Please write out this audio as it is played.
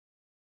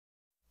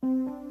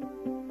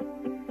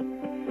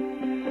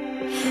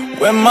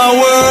When my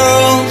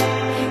world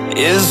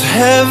is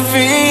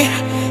heavy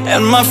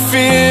and my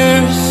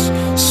fears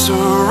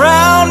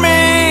surround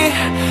me,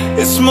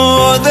 it's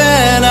more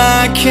than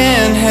I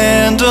can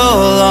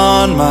handle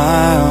on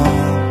my own.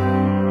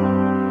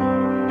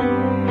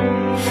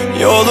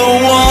 You're the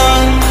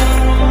one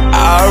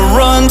I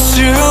run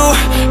to,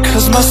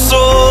 'cause my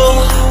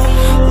soul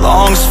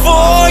longs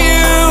for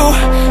you.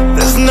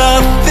 There's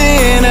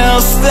nothing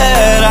else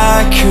that